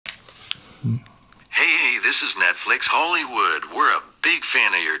Hey, this is Netflix Hollywood. We're a big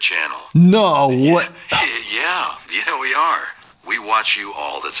fan of your channel. No, what? Yeah, we are. We watch you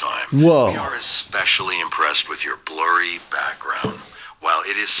all the time. Whoa. We are especially impressed with your blurry background. While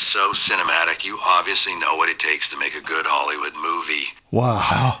it is so cinematic, you obviously know what it takes to make a good Hollywood movie.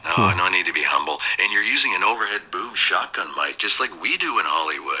 Wow. No need to be humble. And you're using an overhead boom shotgun mic, just like we do in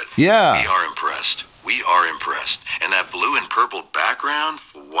Hollywood. Yeah. We are impressed. We are impressed. And that blue and purple background,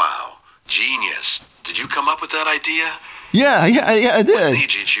 wow. Genius. Did you come up with that idea? Yeah, I did. What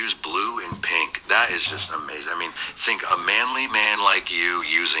made you choose blue and pink? That is just amazing. I mean, think a manly man like you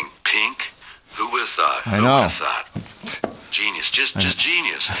using pink? Who would have thought? I know. Who would have thought? Genius, just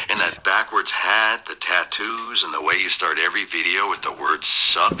genius. And that backwards hat, the tattoos, and the way you start every video with the word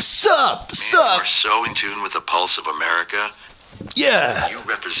sup. Sup. You are so in tune with the pulse of America. Yeah. You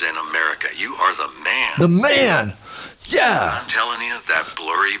represent America. You are the man. The man. Yeah. I'm telling you, that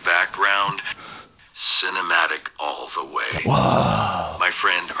blurry background, cinematic all the way. Whoa. My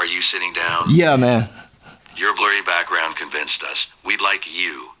friend, are you sitting down? Yeah, man. Your blurry background convinced us. We'd like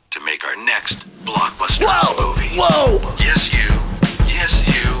you to make our next blockbuster movie. Whoa! Yes, you. Yes,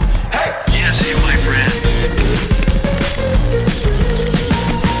 you. Hey! Yes, you, my friend.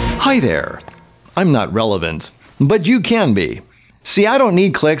 Hi there. I'm not relevant, but you can be. See, I don't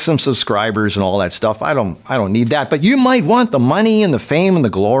need clicks and subscribers and all that stuff. I don't need that, but you might want the money and the fame and the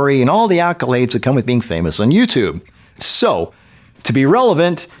glory and all the accolades that come with being famous on YouTube. So, to be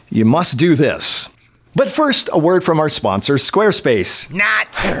relevant, you must do this. But first, a word from our sponsor, Squarespace.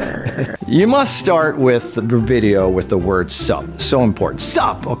 You must start with the video with the word sup. So important.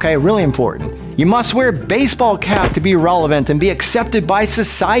 Sup, okay? Really important. You must wear a baseball cap to be relevant and be accepted by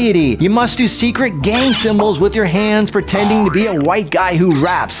society. You must do secret gang symbols with your hands pretending to be a white guy who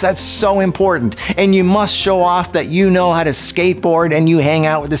raps. That's so important. And you must show off that you know how to skateboard and you hang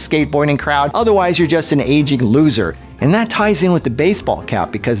out with the skateboarding crowd. Otherwise, you're just an aging loser. And that ties in with the baseball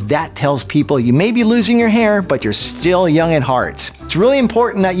cap because that tells people you may be losing your hair, but you're still young at heart. It's really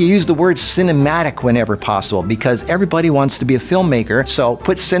important that you use the word cinematic whenever possible because everybody wants to be a filmmaker. So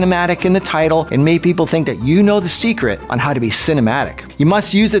put cinematic in the title and make people think that you know the secret on how to be cinematic. You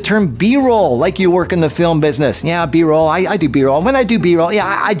must use the term B-roll like you work in the film business. Yeah, B-roll, I do B-roll. When I do B-roll,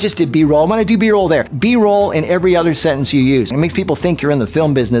 yeah, I just did B-roll. When I do B-roll there. B-roll in every other sentence you use. It makes people think you're in the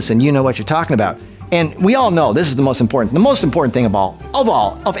film business and you know what you're talking about. And we all know this is the most important. The most important thing of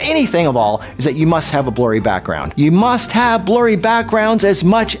anything is that you must have a blurry background. You must have blurry backgrounds as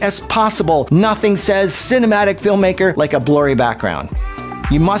much as possible. Nothing says cinematic filmmaker like a blurry background.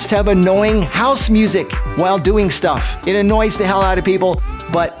 You must have annoying house music while doing stuff. It annoys the hell out of people,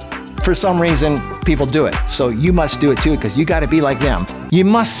 but for some reason, people do it. So you must do it too, because you gotta be like them. You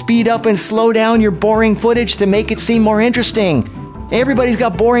must speed up and slow down your boring footage to make it seem more interesting. Everybody's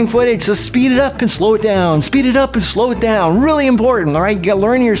got boring footage, so speed it up and slow it down. Speed it up and slow it down. Really important, all right? You gotta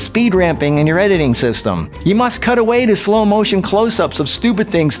learn your speed ramping and your editing system. You must cut away to slow motion close-ups of stupid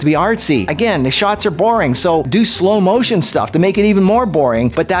things to be artsy. Again, the shots are boring, so do slow motion stuff to make it even more boring,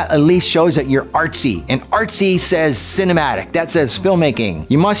 but that at least shows that you're artsy. And artsy says cinematic. That says filmmaking.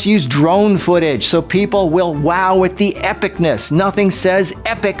 You must use drone footage so people will wow at the epicness. Nothing says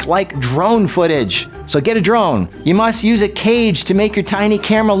epic like drone footage. So get a drone. You must use a cage to make your tiny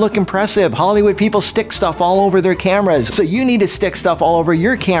camera look impressive. Hollywood people stick stuff all over their cameras, so you need to stick stuff all over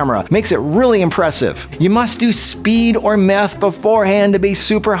your camera. Makes it really impressive. You must do speed or meth beforehand to be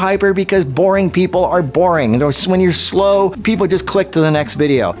super hyper because boring people are boring. And when you're slow, people just click to the next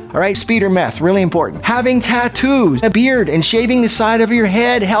video. All right, speed or meth, really important. Having tattoos, a beard, and shaving the side of your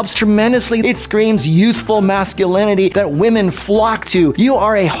head helps tremendously. It screams youthful masculinity that women flock to. You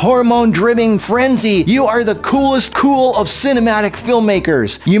are a hormone-driven frenzy. You are the coolest cool of cinematic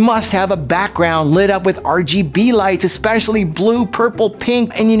filmmakers. You must have a background lit up with RGB lights, especially blue, purple,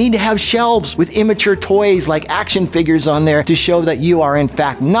 pink, and you need to have shelves with immature toys like action figures on there to show that you are in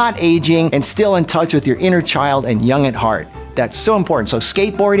fact not aging and still in touch with your inner child and young at heart. That's so important. So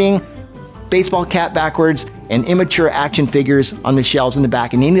skateboarding, baseball cap backwards, and immature action figures on the shelves in the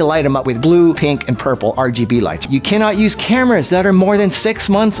back, and you need to light them up with blue, pink, and purple RGB lights. You cannot use cameras that are more than 6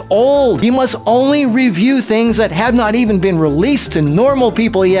 months old. You must only review things that have not even been released to normal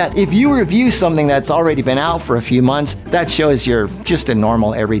people yet. If you review something that's already been out for a few months, that shows you're just a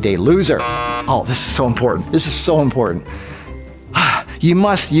normal, everyday loser. Oh, this is so important. This is so important. You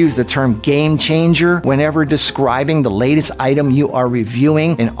must use the term game changer whenever describing the latest item you are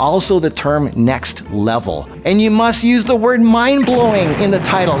reviewing, and also the term next level. And you must use the word mind-blowing in the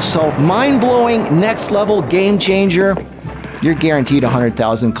title. So mind-blowing, next level, game changer. you're guaranteed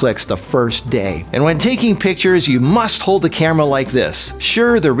 100,000 clicks the first day. And when taking pictures, you must hold the camera like this.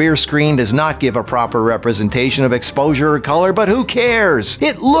 Sure, the rear screen does not give a proper representation of exposure or color, but who cares?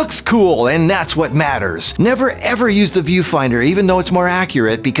 It looks cool, and that's what matters. Never ever use the viewfinder, even though it's more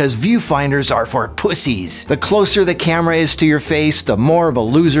accurate, because viewfinders are for pussies. The closer the camera is to your face, the more of a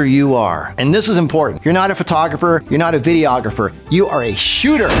loser you are. And this is important. You're not a photographer, you're not a videographer, you are a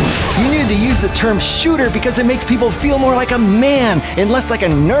shooter. You need to use the term shooter because it makes people feel more like a man and less like a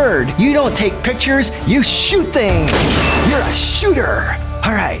nerd. You don't take pictures, you shoot things. You're a shooter.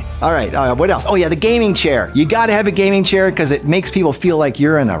 All right, what else? Oh yeah, the gaming chair. You gotta have a gaming chair because it makes people feel like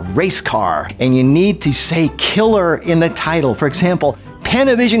you're in a race car. And you need to say killer in the title. For example,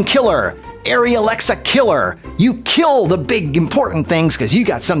 Panavision Killer, Arri Alexa Killer. You kill the big important things because you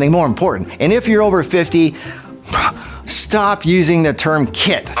got something more important. And if you're over 50, stop using the term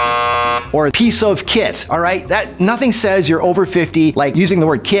kit or piece of kit, all right? That nothing says you're over 50 like using the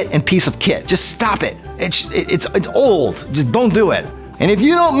word kit and piece of kit. Just stop it. It's old. Just don't do it. And if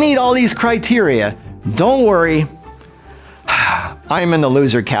you don't meet all these criteria, don't worry. I'm in the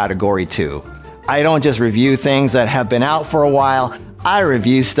loser category too. I don't just review things that have been out for a while. I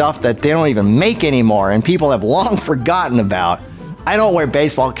review stuff that they don't even make anymore and people have long forgotten about. I don't wear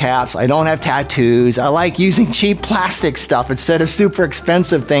baseball caps, I don't have tattoos, I like using cheap plastic stuff instead of super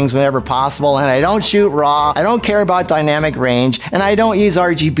expensive things whenever possible, and I don't shoot RAW, I don't care about dynamic range, and I don't use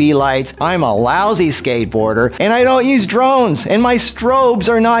RGB lights. I'm a lousy skateboarder, and I don't use drones, and my strobes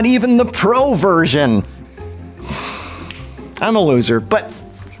are not even the pro version. I'm a loser, but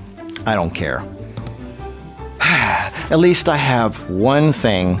I don't care. At least I have one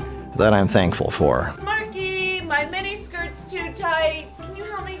thing that I'm thankful for. Marky, my miniskirt's too tight. Can you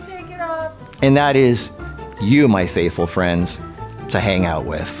help me take it off? And that is you, my faithful friends, to hang out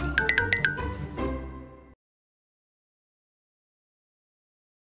with.